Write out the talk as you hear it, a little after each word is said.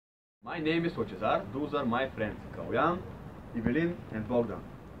My name is Cezar. Those are my friends Kalyan, Evelyn and Bogdan.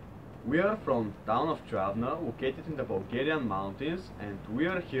 We are from town of Tryavna, located in the Bulgarian mountains, and we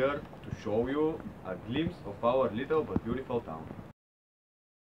are here to show you a glimpse of our little but beautiful town.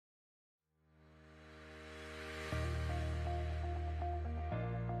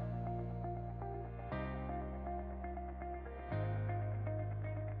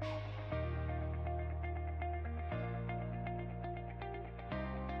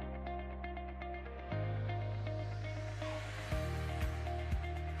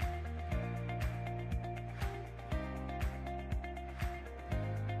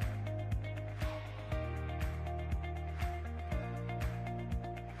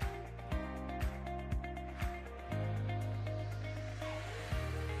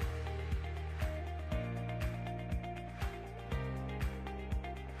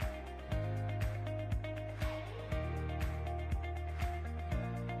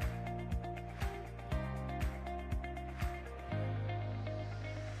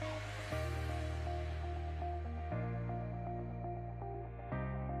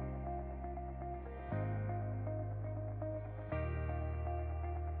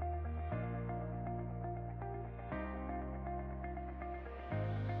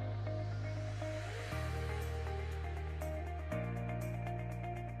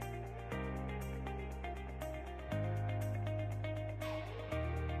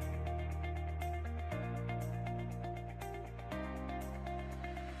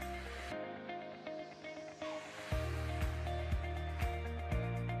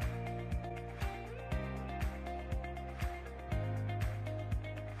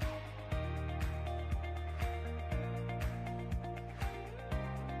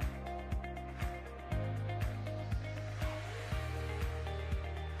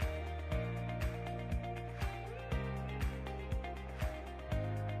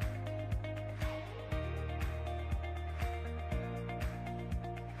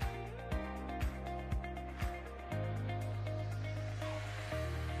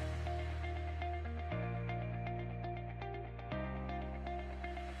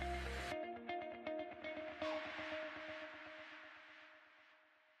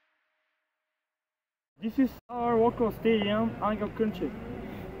 This is our local stadium, Angel Country.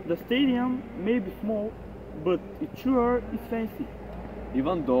 The stadium may be small, but it sure is fancy.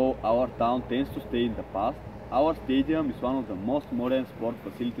 Even though our town tends to stay in the past, our stadium is one of the most modern sport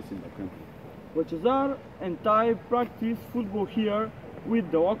facilities in the country. Cezar and I practice football here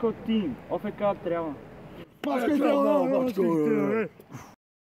with the local team of EPA.L Tryavna.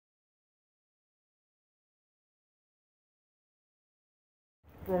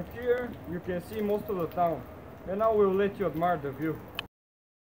 From here, you can see most of the town, and I will let you admire the view.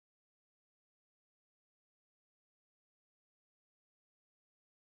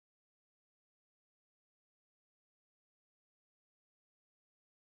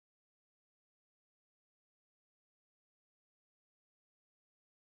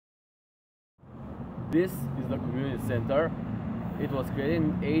 This is the community center. It was created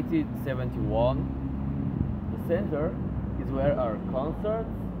in 1871. The center is where our concerts,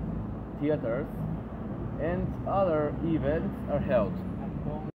 theaters, and other events are held.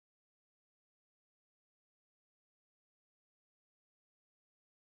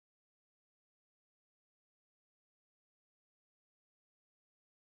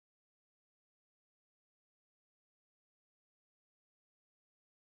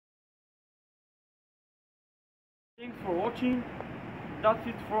 Thanks for watching. That's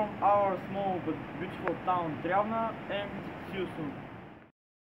it from our small but beautiful town Tryavna, and see you soon.